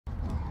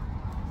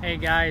Hey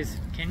guys,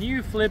 can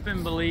you flip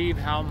and believe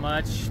how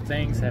much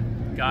things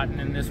have gotten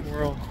in this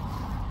world?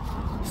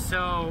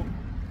 So,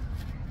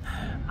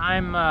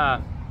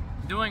 I'm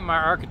doing my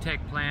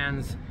architect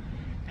plans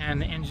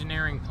and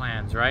engineering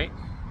plans, right?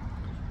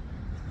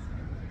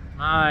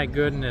 My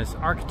goodness,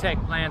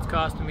 architect plans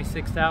costing me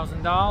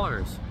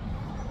 $6,000.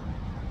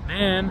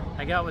 Then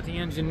I got with the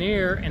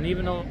engineer, and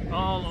even though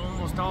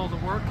almost all the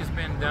work has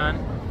been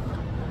done,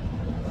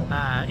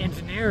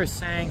 engineer is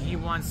saying he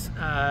wants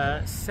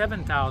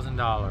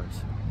 $7,000.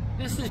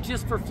 This is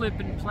just for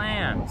flipping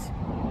plans.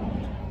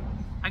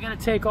 I got to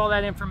take all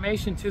that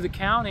information to the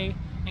county,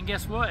 and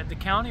guess what? The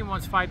county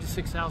wants $5,000 to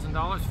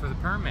 $6,000 for the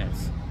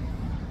permits.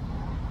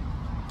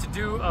 To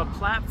do a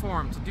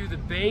platform, to do the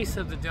base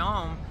of the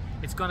dome,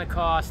 it's going to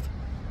cost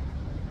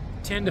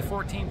 $10,000 to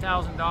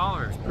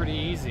 $14,000. Pretty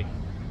easy.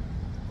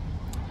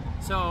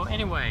 So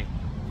anyway,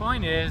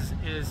 point is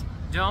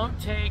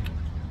don't take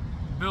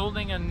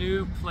building a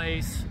new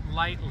place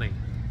lightly,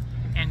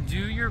 and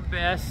do your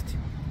best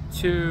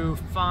to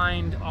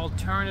find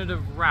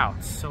alternative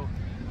routes. So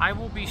I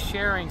will be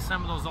sharing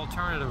some of those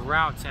alternative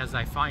routes as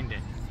I find it.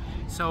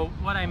 So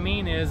what I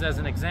mean is, as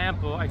an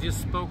example, I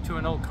just spoke to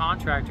an old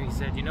contractor. He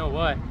said, you know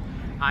what,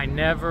 I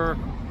never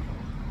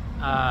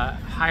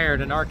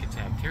hired an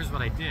architect. Here's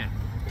what I did.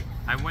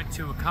 I went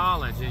to a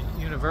college, a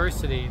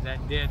university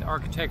that did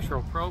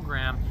architectural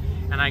program,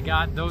 and I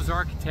got those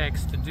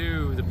architects to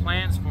do the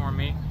plans for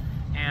me,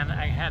 and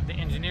I had the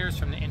engineers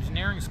from the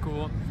engineering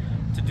school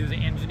to do the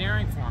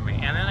engineering for me.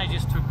 And then I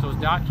just took those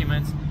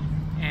documents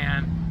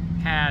and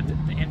had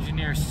the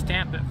engineers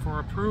stamp it for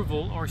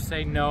approval or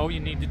say, no, you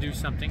need to do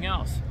something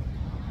else.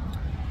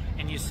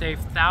 And you save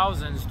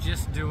thousands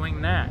just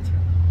doing that.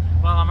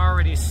 Well, I'm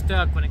already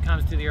stuck when it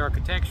comes to the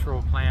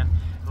architectural plan,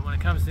 but when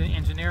it comes to the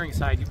engineering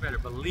side, you better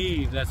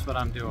believe that's what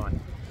I'm doing.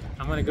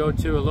 I'm going to go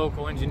to a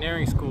local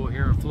engineering school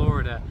here in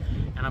Florida,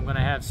 and I'm going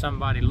to have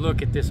somebody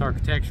look at this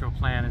architectural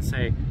plan and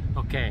say,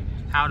 okay,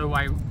 how do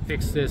I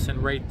fix this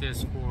and rate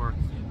this for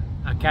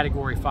a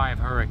Category 5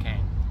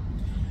 hurricane?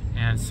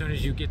 And as soon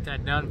as you get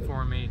that done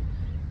for me,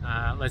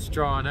 let's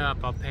draw it up.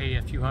 I'll pay you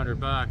a few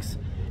 $100,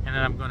 and then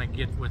I'm going to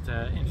get with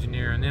the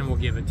engineer, and then we'll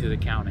give it to the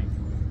county.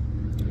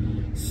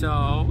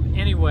 So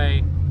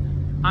anyway,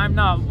 I'm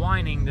not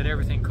whining that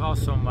everything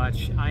costs so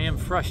much. I am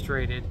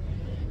frustrated,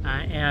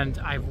 and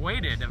I've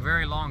waited a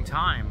very long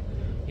time.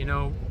 You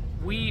know,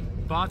 we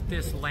bought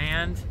this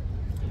land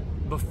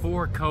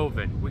before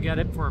COVID. We got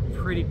it for a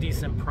pretty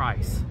decent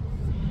price.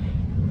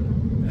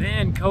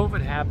 Then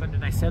COVID happened,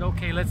 and I said,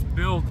 okay, let's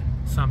build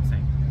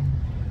something.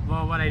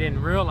 Well, what I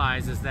didn't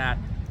realize is that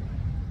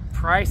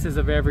prices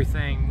of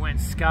everything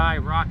went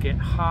skyrocket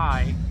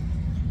high.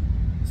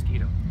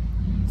 Mosquito.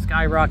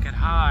 Skyrocket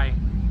high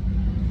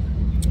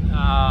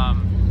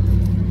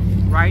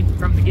right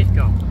from the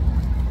get-go.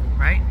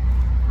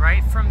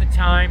 Right from the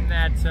time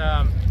that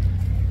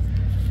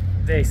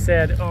they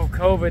said, oh,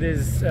 COVID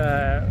is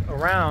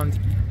around,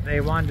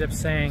 they wound up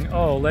saying,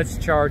 oh, let's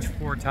charge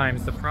 4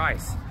 times the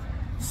price.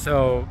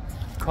 So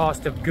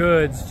cost of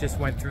goods just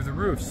went through the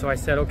roof. So I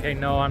said, okay,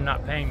 no, I'm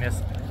not paying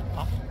this.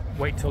 I'll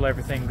wait till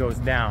everything goes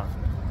down.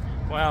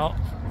 Well,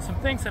 some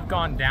things have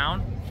gone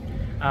down,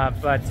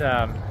 but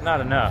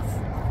not enough.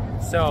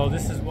 So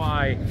this is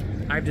why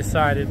I've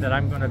decided that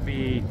I'm going to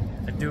be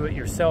a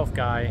do-it-yourself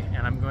guy,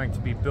 and I'm going to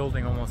be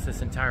building almost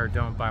this entire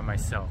dome by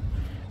myself.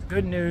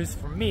 Good news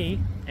for me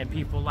and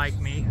people like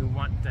me who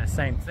want the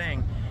same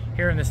thing.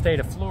 Here in the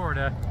state of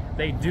Florida,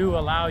 they do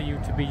allow you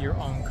to be your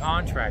own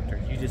contractor.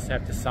 You just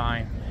have to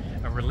sign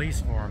a release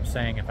form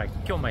saying, if I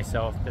kill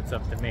myself, that's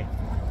up to me.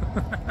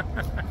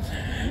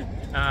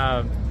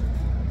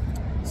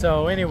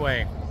 So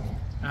anyway,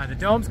 the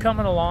dome's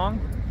coming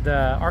along.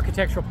 The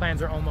architectural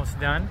plans are almost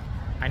done.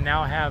 I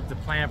now have the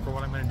plan for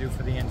what I'm going to do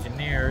for the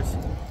engineers.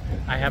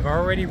 I have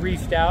already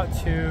reached out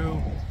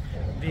to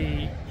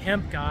the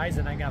hemp guys,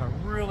 and I got a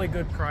really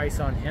good price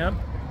on hemp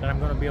that I'm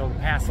going to be able to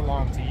pass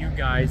along to you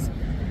guys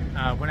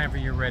whenever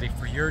you're ready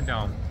for your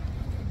dome.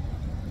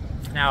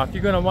 Now, if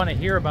you're going to want to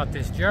hear about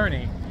this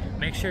journey,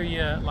 make sure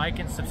you like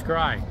and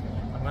subscribe.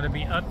 I'm going to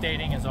be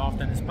updating as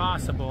often as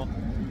possible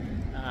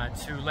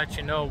to let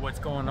you know what's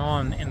going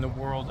on in the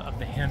world of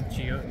the hemp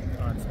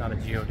it's not a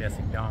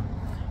geodesic dome.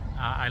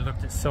 I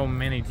looked at so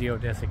many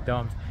geodesic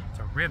domes. It's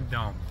a rib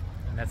dome,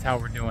 and that's how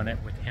we're doing it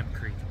with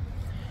hempcrete.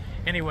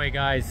 Anyway,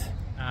 guys,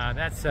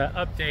 that's an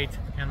update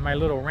and my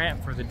little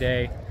rant for the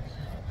day.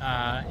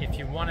 If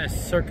you want to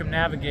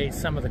circumnavigate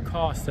some of the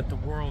costs that the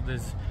world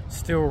is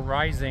still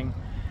rising,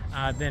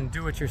 then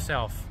do it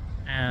yourself.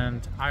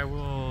 And I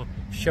will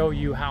show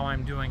you how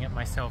I'm doing it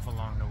myself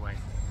along the way.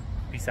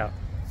 Peace out.